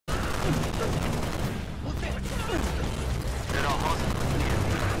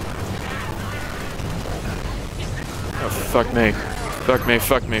fuck me. Fuck me,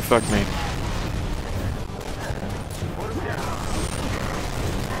 fuck me, fuck me.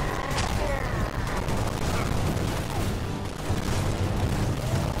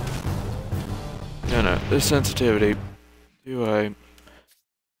 No, this sensitivity. Too high.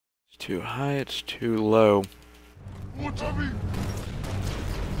 It's too high, it's too low. Nope.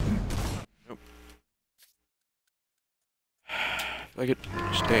 If I could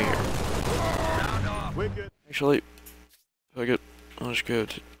stay here. Actually, if I could, I'll just go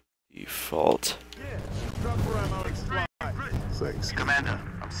to default. Thanks. Commander,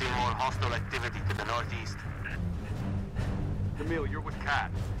 I'm seeing more hostile activity to the northeast. Camille, you're with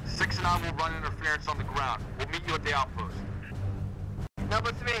Cat. 6 and I will run interference on the ground. We'll meet you at the outpost.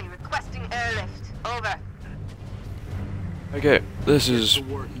 Number 3, requesting airlift. Over. Okay, this is...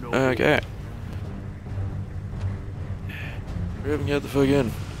 okay. Hurry up and get the fuck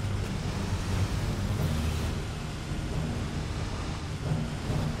in.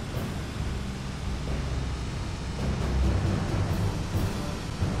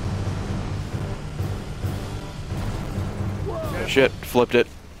 Shit, flipped it.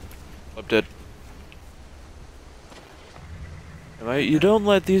 Flipped it. You don't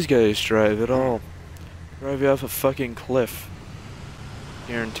let these guys drive at all. Drive you off a fucking cliff.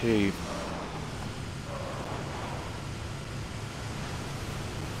 Guarantee.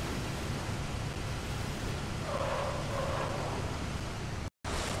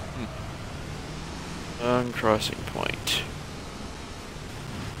 Crossing point.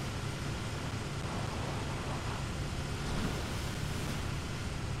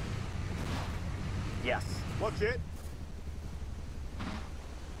 Yes. Watch it.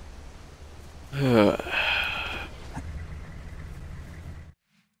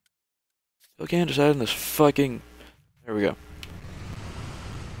 Still can't decide on this fucking... There we go.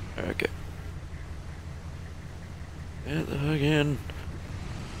 Okay. Get the fuck in.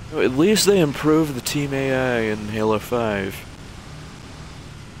 Oh, at least they improved the team AI in Halo 5.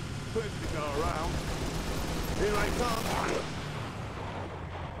 Plenty to go around. Here I come.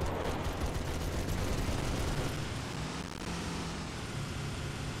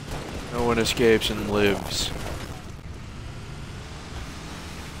 No one escapes and lives.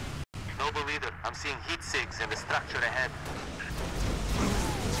 Noble leader, I'm seeing heat sinks in the structure ahead.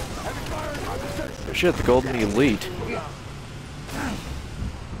 Oh shit, the Golden Elite.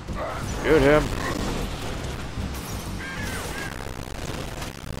 Shoot him.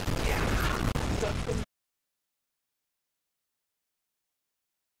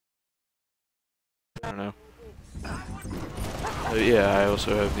 I don't know. Yeah, I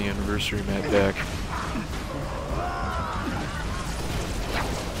also have the anniversary map back.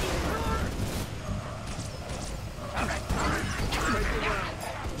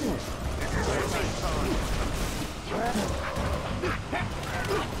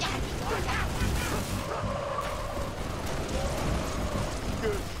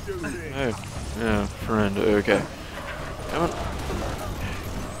 Oh, yeah, friend, okay. Come on.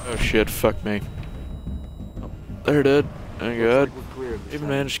 Oh shit, fuck me. Oh, they're dead. Thank God. Even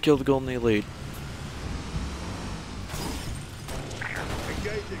managed to kill the Golden Elite.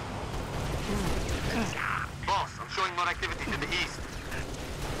 Boss, I'm showing more activity to the east.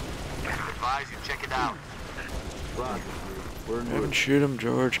 Advise you check it out. Haven't shoot him,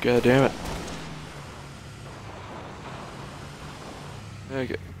 George. God damn it.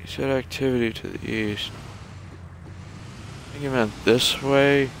 Okay, you said activity to the east. I think you meant this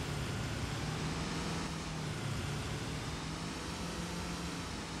way.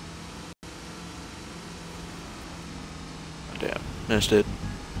 Oh, damn, missed it.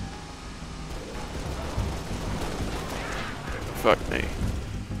 Fuck me.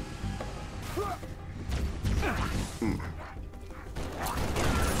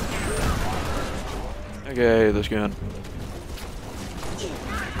 Okay, this gun.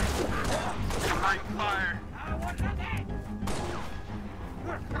 Fire.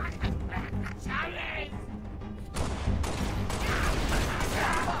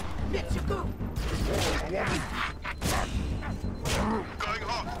 Going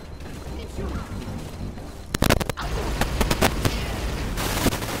hot.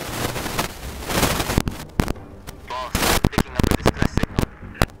 Boss, picking up a distress signal.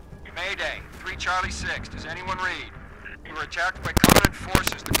 Mayday, 3 Charlie 6. Does anyone read? We were attacked by Covenant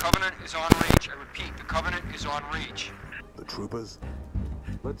forces. The Covenant is on reach. I repeat, the Covenant is on reach. The troopers?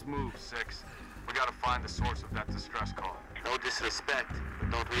 Let's move, 6. We gotta find the source of that distress call. No disrespect, but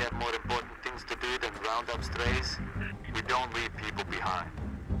don't we have more important things to do than round up strays? We don't leave people behind.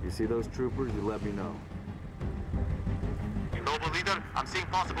 You see those troopers, you let me know. Noble Leader, I'm seeing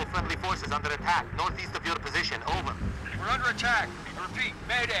possible friendly forces under attack, northeast of your position. Over. We're under attack. Repeat,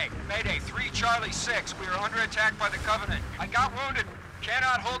 Mayday. Mayday, 3 Charlie 6. We are under attack by the Covenant. I got wounded.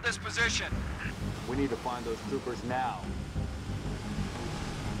 Cannot hold this position. We need to find those troopers now.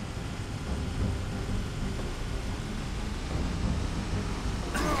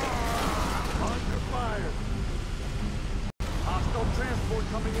 Under fire! Hostile transport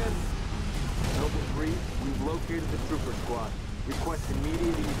coming in. Noble 3, we've located the trooper squad. Request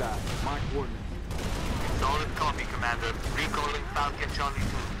immediate evac. My coordinates. Solid copy, Commander. Recalling Falcon Charlie 2.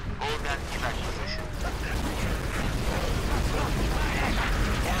 Hold that evac position.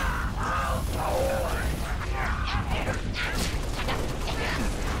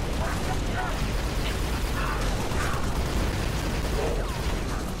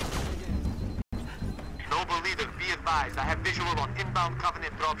 Noble Leader, be advised. I have visual on inbound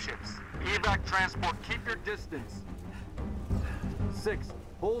Covenant dropships. Evac transport, keep your distance. 6,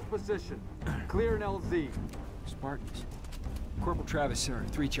 hold position. Clear an LZ. Spartans. Corporal Travis, sir.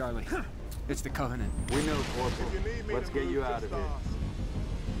 3 Charlie. It's the Covenant. We know, Corporal. Let's get you out of here.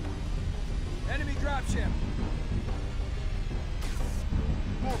 Enemy dropship!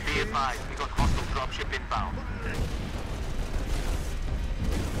 Be advised, we got hostile dropship inbound.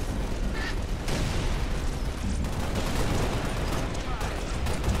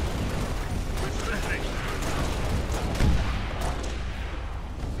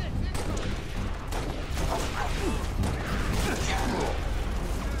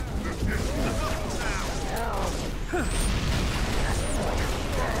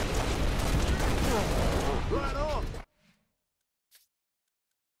 Right on!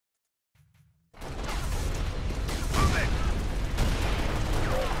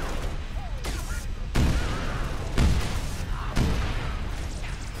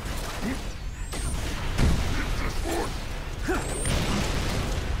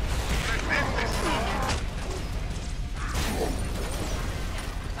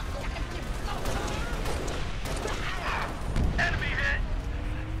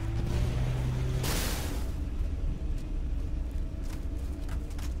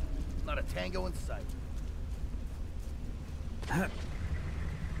 Not a tango in sight.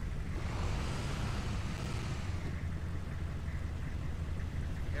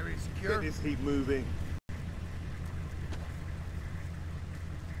 Area secure. Get this heat moving.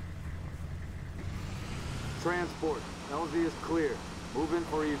 Transport. LZ is clear. Move in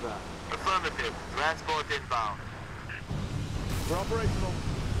for evac. Affirmative. Transport inbound. We're operational.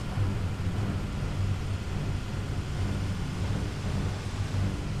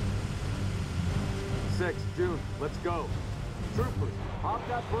 June, let's go. Troopers, hop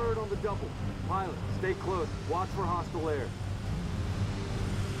that bird on the double. Pilot, stay close. Watch for hostile air.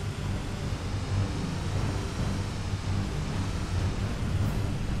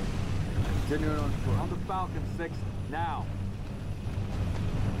 Continuing on foot. On the Falcon 6, now.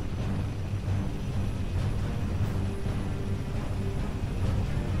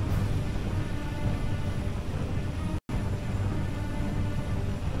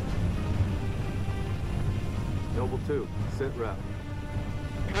 Noble 2, sit rep.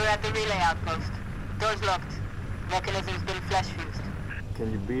 We're at the relay outpost. Door's locked. Mechanism's been flash fused.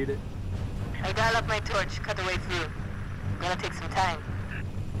 Can you beat it? I dial up my torch, cut the way through. Gonna take some time.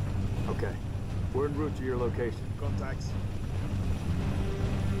 Okay. We're en route to your location. Contacts.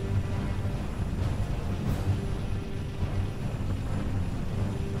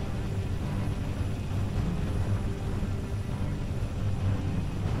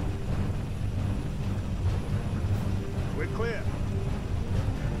 We're clear.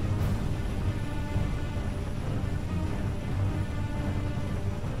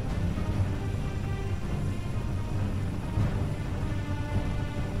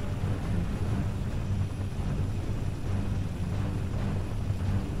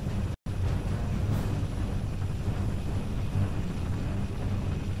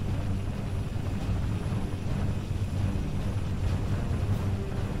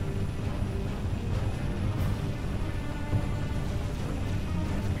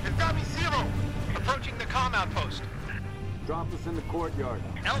 Outpost. Drop us in the courtyard.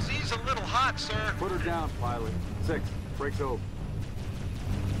 LZ's a little hot, sir. Put her down, pilot. 6, breaks over.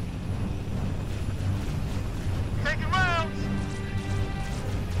 Taking rounds!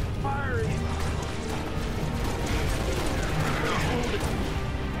 Firing!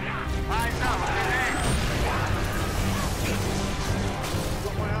 Eyes up, grenade!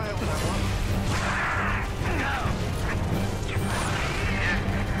 Got my eye on that one.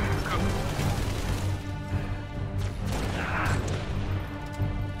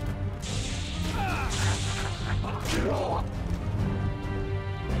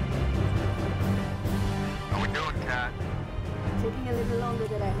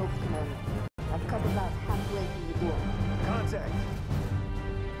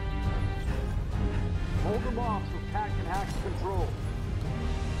 them off so Cat can hack control.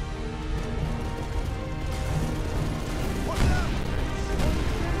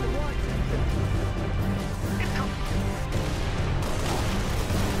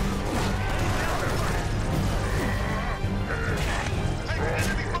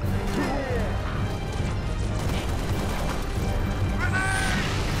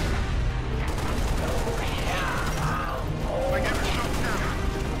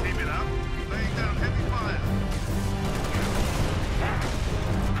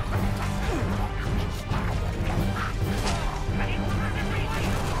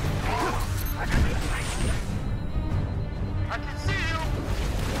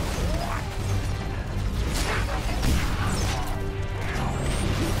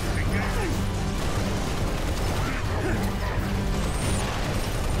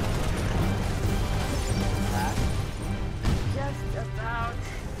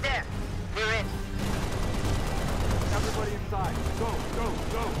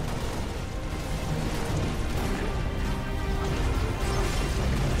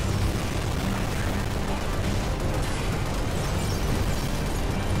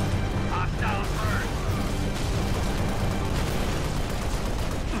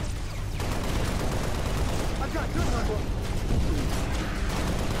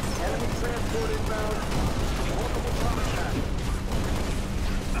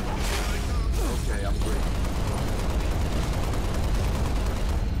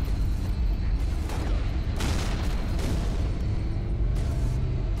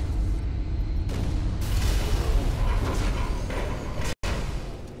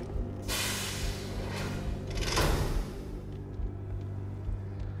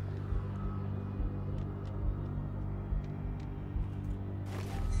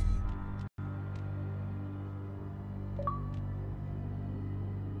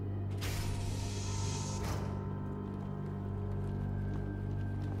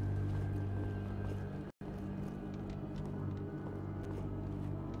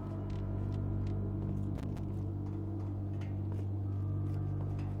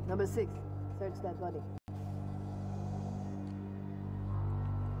 Number 6, search that body.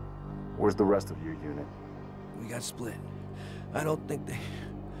 Where's the rest of your unit? We got split. I don't think they...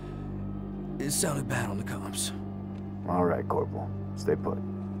 It sounded bad on the comms. All right, Corporal. Stay put.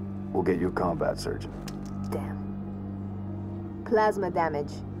 We'll get you a combat surgeon. Damn. Plasma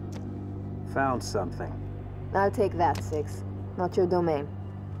damage. Found something. I'll take that, 6. Not your domain.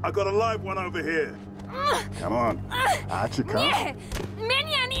 I got a live one over here. Come on. Archie, come. Nie!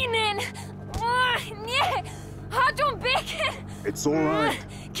 Menian inen! Nie! Hadon beken! It's all right.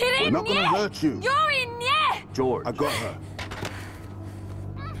 Kirin, We're not gonna hurt you. Yorin, nie! George. I got her.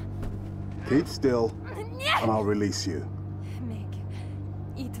 Keep still, Nie! and I'll release you. Meg.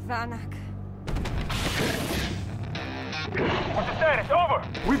 Itvanak. What's the status? Over!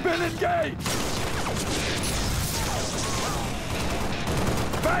 We've been engaged!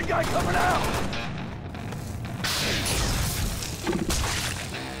 Bad guy coming out!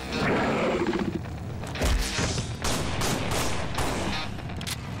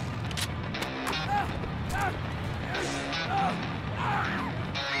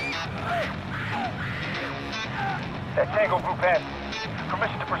 That Tango group has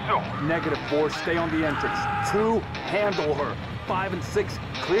permission to pursue. Negative 4, stay on the entrance. 2, handle her. 5 and 6,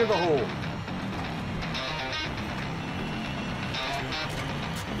 clear the hole.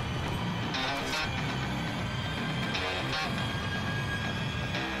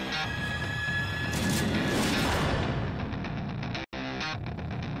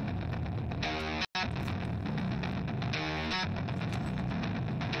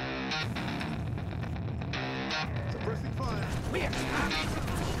 Suppressing fire.